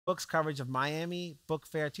Books coverage of Miami Book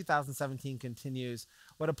Fair 2017 continues.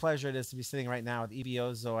 What a pleasure it is to be sitting right now with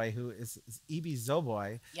EBO Zoe, who is EB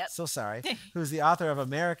Zoboi, Yep. so sorry, who's the author of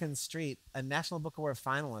American Street, a National Book Award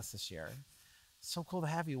finalist this year. So cool to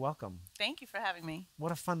have you. Welcome. Thank you for having me.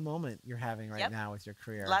 What a fun moment you're having right Yep. now with your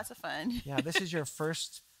career. Lots of fun. Yeah, this is your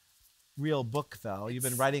first real book, though. You've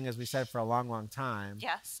been It's writing, as we said, for a long, long time.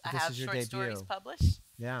 yes, I But this have is your short stories debut. published.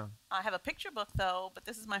 Yeah, I have a picture book though, but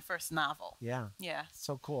this is my first novel. yeah. Yeah.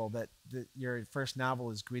 So cool that your first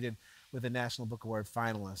novel is greeted with a National Book Award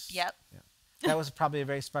finalist. Yep. Yeah. That was probably a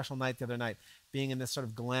very special night the other night, being in this sort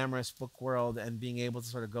of glamorous book world and being able to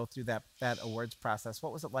sort of go through that awards process.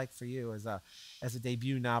 What was it like for you as a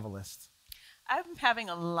debut novelist? I'm having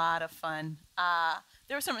a lot of fun.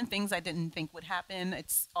 There were certain things I didn't think would happen.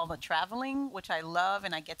 It's all the traveling, which I love,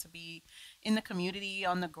 and I get to be in the community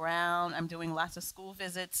on the ground. I'm doing lots of school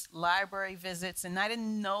visits, library visits, and I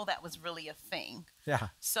didn't know that was really a thing. Yeah,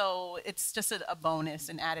 So it's just a bonus,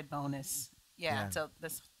 an added bonus. Yeah, yeah. to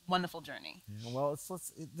this wonderful journey. Yeah, well,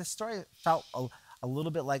 this story felt a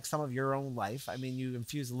little bit like some of your own life. I mean, you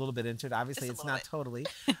infused a little bit into it. Obviously, Just a it's little not bit. totally,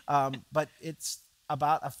 but it's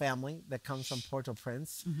about a family that comes from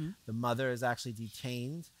Port-au-Prince. Hmm. The mother is actually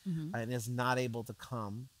detained Hmm. and is not able to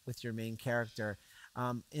come with your main character.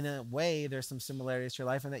 In a way, there's some similarities to your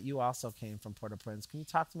life, and that you also came from Port-au-Prince. Can you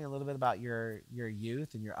talk to me a little bit about your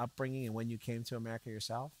youth and your upbringing and when you came to America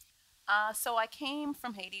yourself? So I came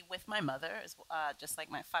from Haiti with my mother, just like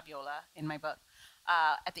my Fabiola in my book,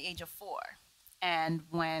 at the age of 4. And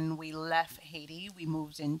when we left Haiti, we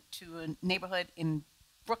moved into a neighborhood in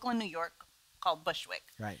Brooklyn, New York, called Bushwick.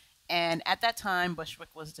 Right. And at that time, Bushwick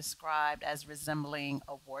was described as resembling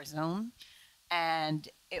a war zone. And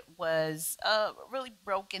it was a really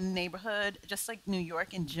broken neighborhood, just like New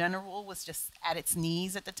York in general was just at its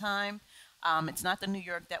knees at the time. It's not the New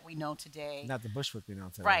York that we know today. Not the Bushwick we know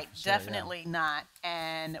today, Right, for sure. Yeah. definitely not.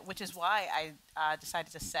 And which is why I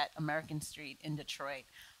decided to set American Street in Detroit.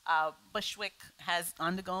 Bushwick has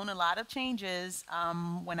undergone a lot of changes.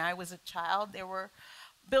 When I was a child, there were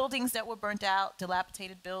buildings that were burnt out,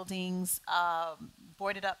 dilapidated buildings,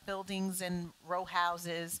 boarded up buildings, and row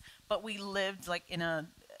houses. But we lived like in a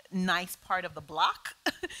nice part of the block,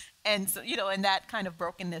 and so and that kind of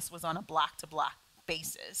brokenness was on a block to block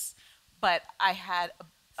basis. But I had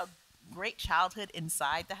a great childhood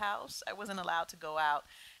inside the house. I wasn't allowed to go out.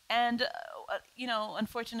 And,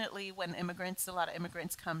 unfortunately, when a lot of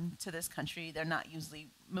immigrants come to this country, they're not usually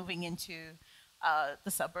moving into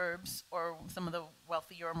the suburbs or some of the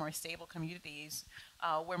wealthier or more stable communities.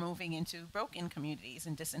 We're moving into broken communities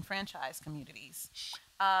and disenfranchised communities.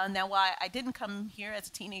 Now, why I didn't come here as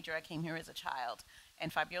a teenager, I came here as a child.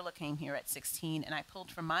 And Fabiola came here at 16. And I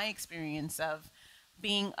pulled from my experience of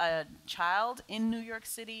being a child in New York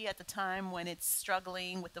City at the time when it's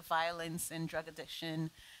struggling with the violence and drug addiction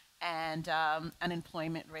and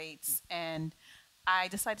unemployment rates. And I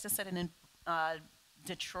decided to set it in uh,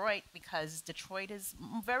 Detroit because Detroit is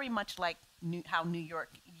very much like how New York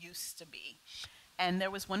used to be. And there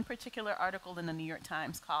was one particular article in the New York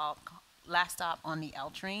Times called Last Stop on the L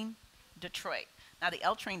Train, Detroit. Now, the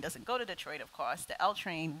L train doesn't go to Detroit, of course. The L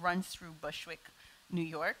train runs through Bushwick, New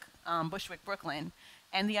York, Bushwick, Brooklyn.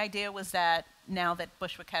 And the idea was that now that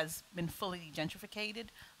Bushwick has been fully gentrificated,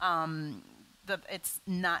 it's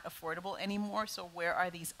not affordable anymore. So where are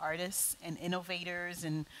these artists and innovators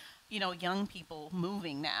and young people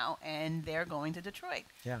moving now? And they're going to Detroit.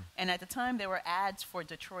 Yeah. And at the time, there were ads for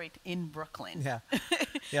Detroit in Brooklyn, Yeah.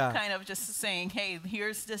 Yeah. kind of just saying, "Hey,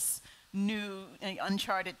 here's this new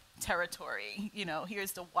uncharted territory.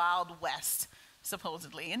 Here's the Wild West."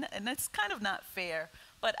 Supposedly, and that's kind of not fair.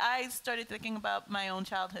 But I started thinking about my own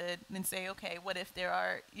childhood and say, okay, what if there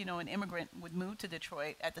are, an immigrant would move to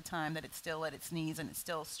Detroit at the time that it's still at its knees and it's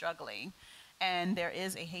still struggling, and there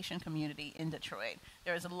is a Haitian community in Detroit.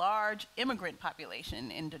 There is a large immigrant population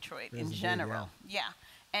in Detroit There's in indeed, yeah. general. Yeah,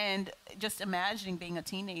 and just imagining being a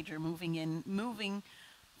teenager moving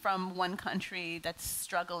from one country that's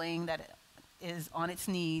struggling, that is on its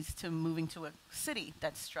knees, to moving to a city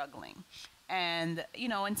that's struggling. And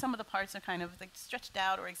some of the parts are kind of like stretched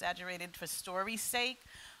out or exaggerated for story's sake.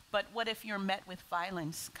 But what if you're met with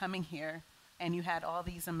violence coming here and you had all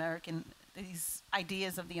these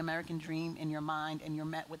ideas of the American dream in your mind, and you're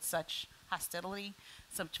met with such hostility,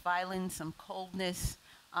 such violence, some coldness,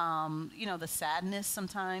 the sadness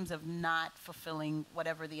sometimes of not fulfilling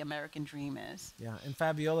whatever the American dream is. Yeah, and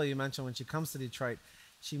Fabiola, you mentioned when she comes to Detroit,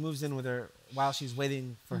 she moves in with her while she's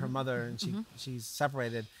waiting for her mother, and she's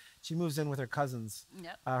separated. She moves in with her cousins,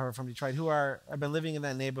 Yep. who are from Detroit, who have been living in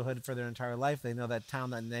that neighborhood for their entire life. They know that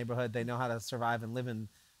town, that neighborhood. They know how to survive and live and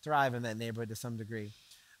thrive in that neighborhood to some degree.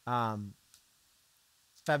 Um,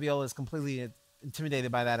 Fabiola is completely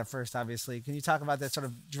intimidated by that at first. Obviously, can you talk about that, sort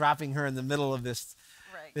of dropping her in the middle of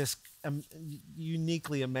Right. this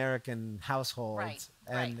uniquely American household, Right.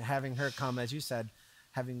 Right. and having her come, as you said,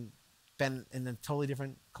 having been in a totally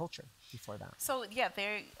different culture before that. So yeah,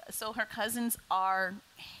 they so her cousins are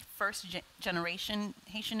first generation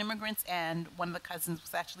Haitian immigrants, and one of the cousins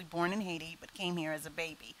was actually born in Haiti but came here as a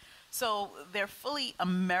baby. So they're fully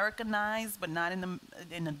Americanized, but not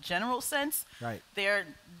in a general sense. Right. They're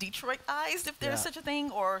Detroitized, if there's Yeah. such a thing,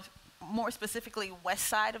 or more specifically, west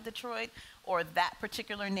side of Detroit, or that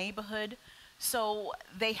particular neighborhood. So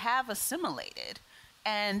they have assimilated,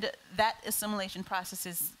 and that assimilation process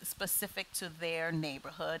is specific to their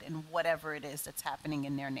neighborhood and whatever it is that's happening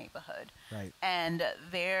in their neighborhood. Right. And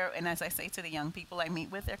and as I say to the young people I meet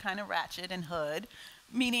with, they're kind of ratchet and hood,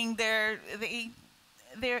 meaning they're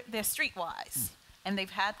streetwise, and they've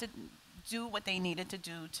had to do what they needed to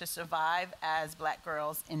do to survive as black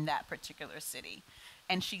girls in that particular city.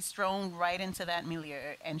 And she's thrown right into that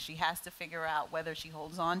milieu, and she has to figure out whether she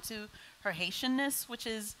holds on to her Haitianness, which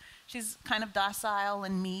is she's kind of docile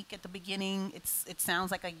and meek at the beginning. It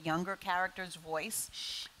sounds like a younger character's voice.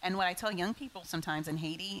 And what I tell young people sometimes in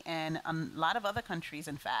Haiti and a lot of other countries,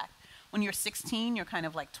 in fact, when you're 16, you're kind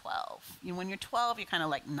of like 12. When you're 12, you're kind of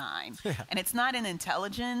like 9. Yeah. And it's not in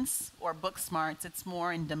intelligence or book smarts, it's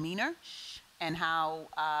more in demeanor and how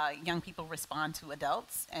young people respond to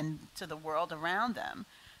adults and to the world around them.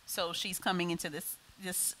 So she's coming into this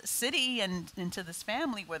city and into this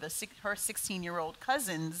family where her 16-year-old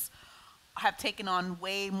cousins have taken on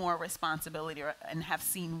way more responsibility and have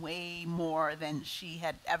seen way more than she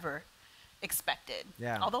had ever expected.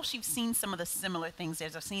 Yeah. Although she's seen some of the similar things,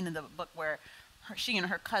 there's a scene in the book where she and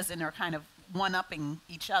her cousin are kind of one-upping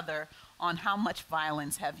each other on how much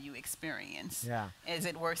violence have you experienced. Yeah. Is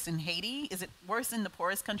it worse in Haiti? Is it worse in the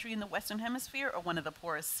poorest country in the Western Hemisphere, or one of the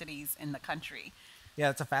poorest cities in the country? Yeah,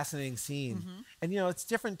 it's a fascinating scene. And it's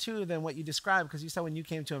different too than what you described, because you said when you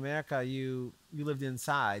came to America, you lived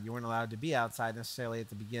inside. You weren't allowed to be outside necessarily at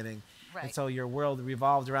the beginning. And Right. so your world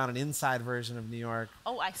revolved around an inside version of New York.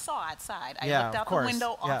 Oh, I saw outside. I Yeah, looked of out course. the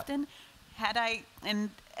window Yeah. often. And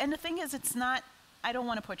the thing is, it's not. I don't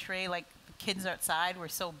want to portray like the kids outside were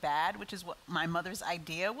so bad, which is what my mother's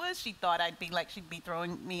idea was. She thought she'd be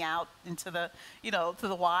throwing me out into to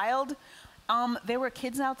the wild. There were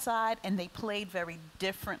kids outside, and they played very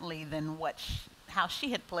differently than how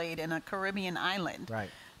she had played in a Caribbean island. Right.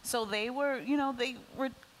 So they ran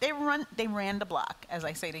the block, as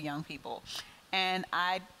I say to young people. And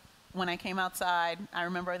when I came outside, I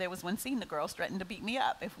remember there was one scene, the girls threatened to beat me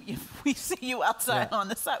up. If we see you outside Yeah. on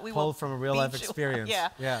the side, we will Pulled from a real life beat you. experience. Yeah.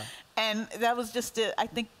 Yeah. And that was just I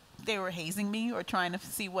think they were hazing me or trying to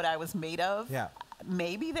see what I was made of. Yeah.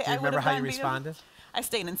 Maybe Do you I would remember have how you gotten beat up. responded? I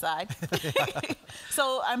stayed inside.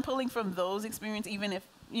 So I'm pulling from those experiences, even if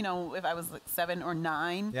I was like 7 or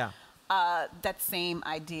 9. Yeah. That same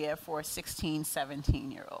idea for 16,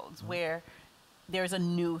 17-year-olds, where there's a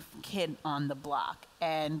new kid on the block.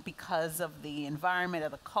 And because of the environment or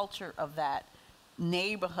the culture of that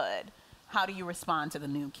neighborhood, how do you respond to the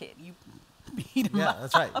new kid? You beat them Yeah, up.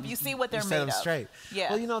 that's right. You see what they're you made set them of. straight.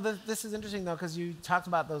 Yeah. Well, this is interesting though, because you talked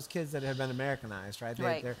about those kids that had been Americanized, right?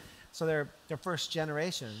 Right. They're first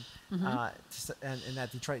generation in that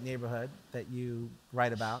Detroit neighborhood that you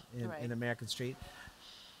write about Right. in American Street.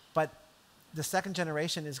 But the second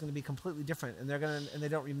generation is going to be completely different, and they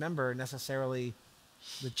don't remember necessarily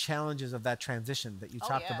the challenges of that transition that you Oh,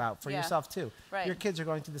 talked yeah. about for Yeah. yourself too. Right. Your kids are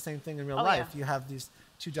going through the same thing in real Oh, life. yeah. You have these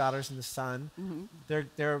 2 daughters and a son.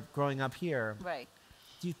 They're growing up here. Right.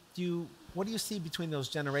 What do you see between those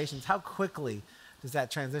generations? How quickly does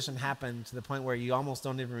that transition happen to the point where you almost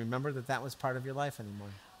don't even remember that was part of your life anymore?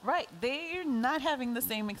 Right. They're not having the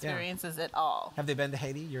same experiences at all. Have they been to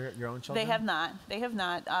Haiti, your own children? They have not. They have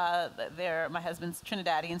not. My husband's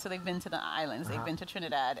Trinidadian, so they've been to the islands. They've been to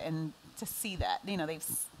Trinidad, and to see that, they've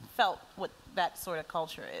felt what that sort of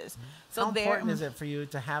culture is. So How important is it for you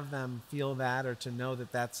to have them feel that, or to know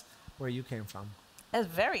that that's where you came from? That's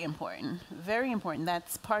very important. Very important.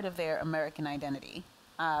 That's part of their American identity.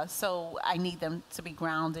 So I need them to be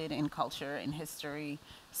grounded in culture and history,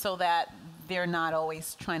 so that they're not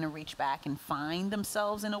always trying to reach back and find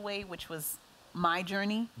themselves in a way, which was my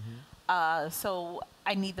journey. So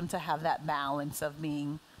I need them to have that balance of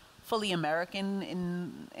being fully American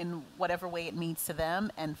in whatever way it means to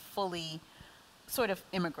them, and fully sort of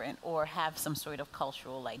immigrant, or have some sort of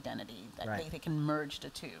cultural identity that Right. they can merge the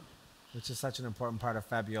two. Which is such an important part of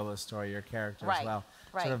Fabiola's story, your character as Right, well.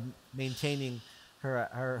 right. Sort of maintaining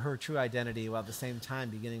her true identity, while at the same time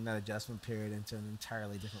beginning that adjustment period into an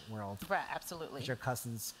entirely different world. Right, absolutely. Which her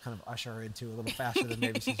cousins kind of usher her into a little faster than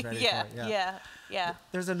maybe she's ready Yeah, for it. Yeah. yeah, yeah.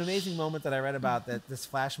 There's an amazing moment that I read about, that this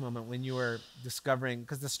flash moment when you were discovering,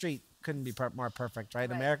 because the street couldn't be more perfect, right?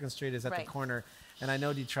 Right. American Street is at the Right. corner, and I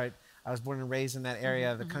know Detroit. I was born and raised in that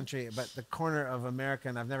area of the country, but the corner of America,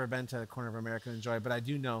 and I've never been to the corner of America and Joy, but I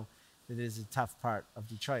do know that it is a tough part of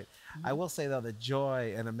Detroit. I will say, though, that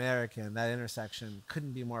Joy and American, that intersection,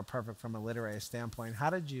 couldn't be more perfect from a literary standpoint. How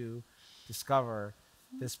did you discover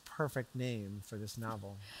this perfect name for this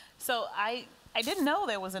novel? So I didn't know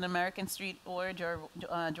there was an American Street or a Joy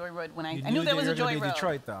Road when I You knew knew there that was you a were gonna Joy be Road.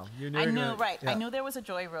 Detroit, though. You knew I you were knew, gonna- right. I yeah. knew there was a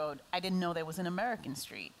Joy Road. I didn't know there was an American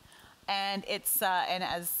Street. And it's and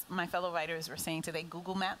as my fellow writers were saying today,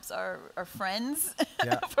 Google Maps are friends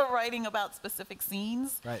Yeah. for writing about specific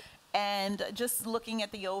scenes. Right. And just looking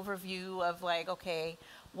at the overview of like, okay,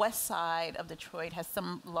 west side of Detroit has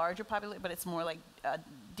some larger population, but it's more like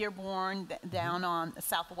Dearborn down on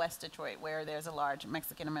southwest Detroit, where there's a large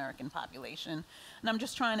Mexican American population. And I'm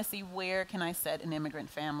just trying to see where can I set an immigrant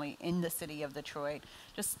family in the city of Detroit.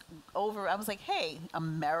 Just I was like, hey,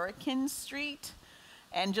 American Street.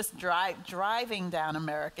 And just driving down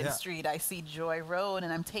American Yeah. Street, I see Joy Road,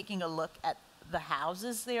 and I'm taking a look at the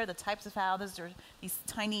houses there, the types of houses. There's these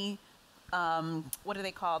tiny, what are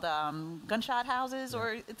they called? Gunshot houses,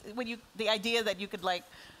 or the idea that you could like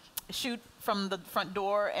shoot from the front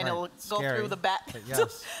door and Right. it'll go Scary, through the back. but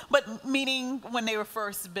yes. But meaning when they were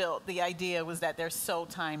first built, the idea was that they're so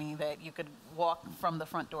tiny that you could walk from the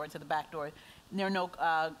front door to the back door. And there are no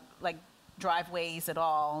like driveways at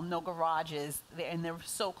all, no garages, and they're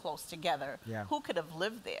so close together. Yeah. Who could have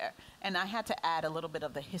lived there? And I had to add a little bit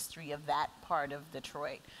of the history of that part of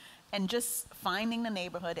Detroit. And just finding the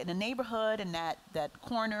neighborhood, and that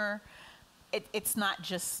corner, it's not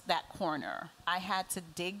just that corner. I had to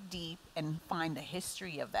dig deep and find the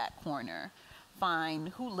history of that corner, find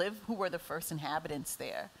who were the first inhabitants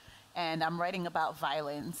there. And I'm writing about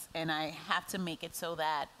violence, and I have to make it so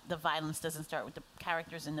that the violence doesn't start with the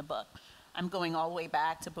characters in the book. I'm going all the way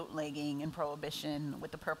back to bootlegging and prohibition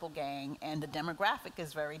with the Purple Gang, and the demographic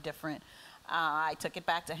is very different. I took it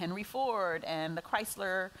back to Henry Ford and the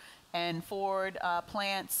Chrysler and Ford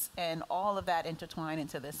plants, and all of that intertwined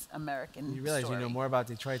into this American You realize story. you know more about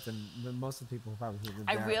Detroit than most of the people who probably live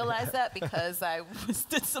I there. realized that because I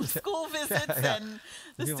did some school visits, Yeah. and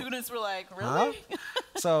the You know- students were like, Huh? really?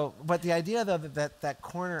 So, but the idea though that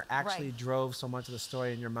corner actually Right. drove so much of the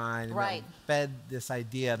story in your mind, and Right. that fed this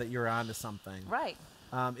idea that you're onto something, Right.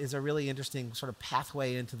 is a really interesting sort of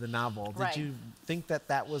pathway into the novel. Did Right. you think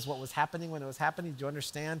that was what was happening when it was happening? Did you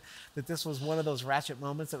understand that this was one of those ratchet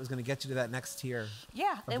moments that was going to get you to that next tier?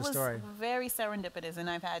 Yeah, the it was story. very serendipitous, and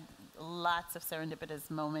I've had lots of serendipitous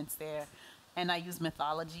moments there. And I use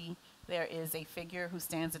mythology. There is a figure who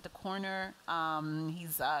stands at the corner.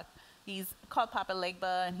 He's called Papa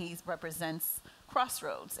Legba, and he represents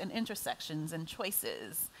crossroads and intersections and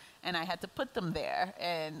choices. And I had to put them there,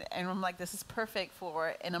 and I'm like, this is perfect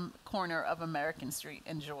for in a corner of American Street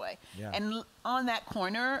and Joy. Yeah. And on that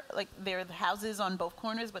corner, like there are the houses on both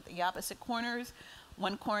corners, but the opposite corners,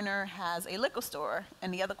 one corner has a liquor store,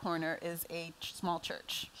 and the other corner is a small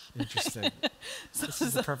church. Interesting. This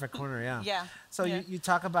is the perfect corner, yeah. Yeah. So yeah. you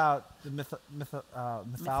talk about the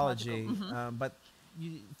mythology, Mythological, but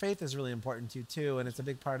faith is really important to you too, and it's a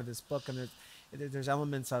big part of this book. And there's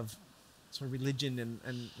elements of sort of religion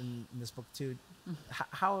in this book too.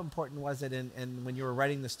 How important was it? And when you were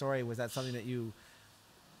writing the story, was that something that you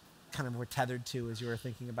kind of were tethered to as you were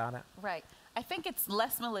thinking about it? Right. I think it's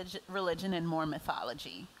less religion and more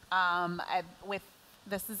mythology.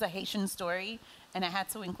 This is a Haitian story, and I had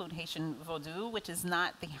to include Haitian Vodou, which is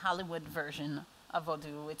not the Hollywood version of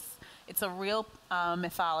Vodou. It's a real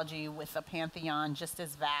mythology with a pantheon just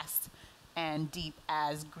as vast and deep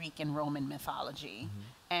as Greek and Roman mythology.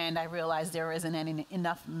 And I realized there isn't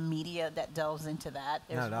enough media that delves into that.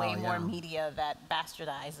 There's Not at way all, more yeah. media that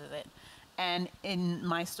bastardizes it. And in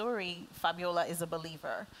my story, Fabiola is a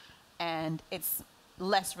believer, and it's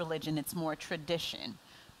less religion, it's more tradition.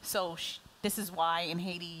 So this is why in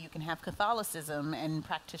Haiti you can have Catholicism and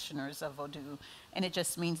practitioners of Vodou, and it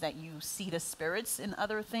just means that you see the spirits in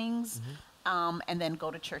other things, and then go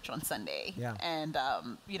to church on Sunday, Yeah. and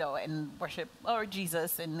and worship or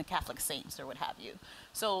Jesus and the Catholic saints or what have you.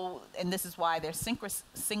 So, and this is why there's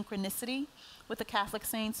synchronicity with the Catholic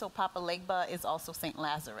saints. So Papa Legba is also Saint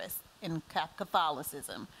Lazarus in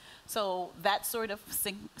Catholicism. So that sort of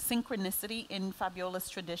synchronicity in Fabiola's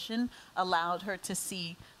tradition allowed her to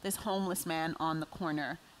see this homeless man on the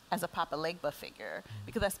corner as a Papa Legba figure,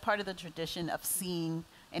 because that's part of the tradition of seeing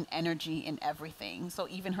and energy in everything. So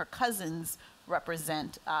even her cousins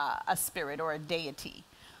represent a spirit or a deity.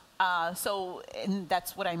 And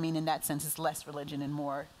that's what I mean in that sense, is less religion and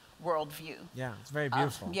more worldview. Yeah, it's very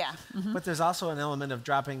beautiful. Yeah. Hmm. But there's also an element of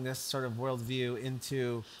dropping this sort of worldview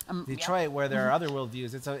into Yeah. Detroit, where there are other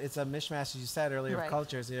worldviews. It's a mishmash, as you said earlier, of Right.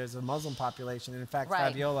 cultures. There's a Muslim population, and in fact, Right.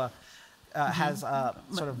 Fabiola has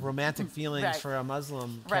sort of romantic feelings Right. for a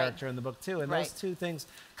Muslim Right. character in the book too, and Right. those two things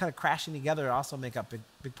kind of crashing together also make up a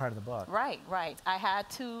big part of the book. Right, right. I had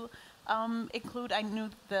to include, I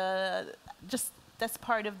knew just that's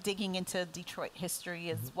part of digging into Detroit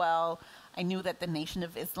history as well. I knew that the Nation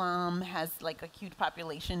of Islam has like a huge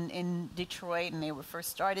population in Detroit, and they were first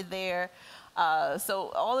started there.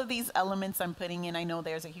 So all of these elements I'm putting in. I know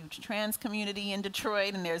there's a huge trans community in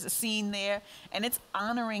Detroit, and there's a scene there, and it's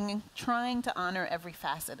trying to honor every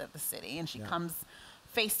facet of the city. And she Yeah. comes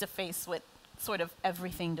face to face with sort of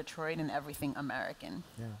everything Detroit and everything American.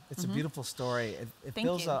 Yeah, it's a beautiful story. It Thank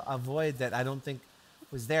fills you. a void that I don't think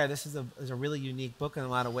was there. This is a really unique book in a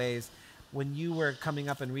lot of ways. When you were coming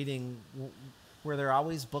up and reading, were there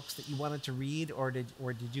always books that you wanted to read, or did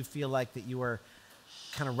you feel like that you were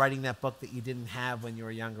kind of writing that book that you didn't have when you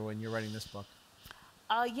were younger, when you were writing this book?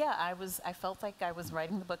 Yeah, I felt like I was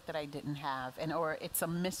writing the book that I didn't have, or it's a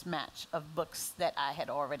mismatch of books that I had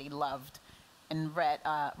already loved and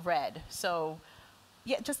read. So,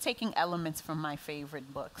 yeah, just taking elements from my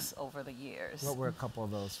favorite books over the years. What were a couple of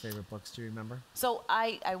those favorite books? Do you remember? So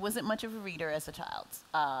I wasn't much of a reader as a child,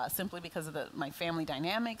 simply because of my family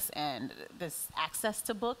dynamics and this access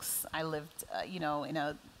to books. I lived, in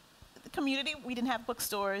a community. We didn't have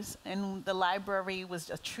bookstores, and the library was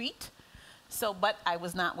a treat. So, but I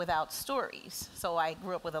was not without stories. So I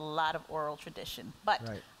grew up with a lot of oral tradition. But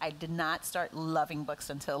Right. I did not start loving books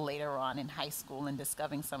until later on in high school and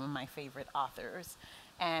discovering some of my favorite authors.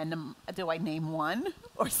 And do I name one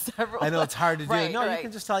or several? I know it's hard to do. Right, No, you right.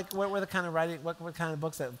 can just tell, like, what were the kind of writing, what kind of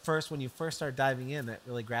books that when you first started diving in, that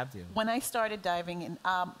really grabbed you? When I started diving in,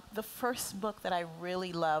 the first book that I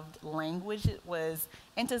really loved language, it was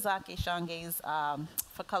Ntozake Shange's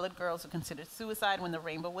For Colored Girls Who Considered Suicide When the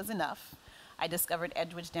Rainbow Was Enough. I discovered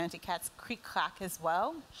Edwidge Danticat's Creek Clock as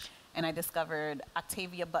well. And I discovered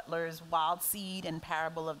Octavia Butler's Wild Seed and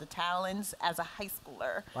Parable of the Talons as a high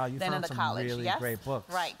schooler. Wow, you then found in the some college. really Yes? great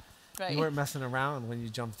books. Right, right. You weren't messing around when you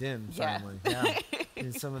jumped in, Yeah. finally. Yeah.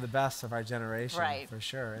 You're some of the best of our generation, Right. for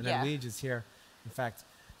sure. And Yeah. Edwidge is here, in fact,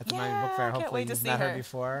 at the Yeah, Miami Book Fair. I can't Hopefully wait to you've see met her her.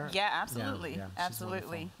 before. Yeah, absolutely. She's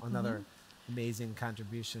Absolutely. wonderful. Another amazing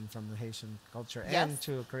contribution from the Haitian culture Yes. and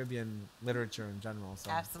to Caribbean literature in general.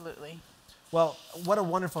 So. Absolutely. Well, what a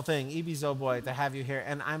wonderful thing, Ibi Zoboi, to have you here.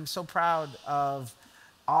 And I'm so proud of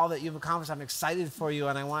all that you've accomplished. I'm excited for you,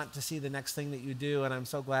 and I want to see the next thing that you do. And I'm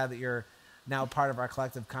so glad that you're now part of our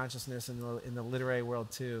collective consciousness in the literary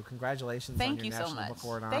world, too. Congratulations on Thank your you so National much. Book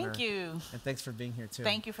Award honor. Thank you. And thanks for being here, too.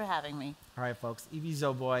 Thank you for having me. All right, folks. Ibi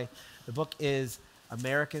Zoboi. The book is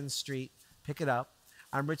American Street. Pick it up.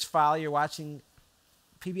 I'm Rich Fowler. You're watching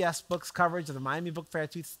PBS Books coverage of the Miami Book Fair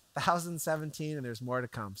 2017, and there's more to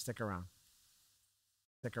come. Stick around.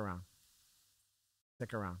 Stick around.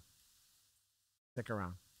 Stick around. Stick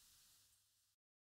around.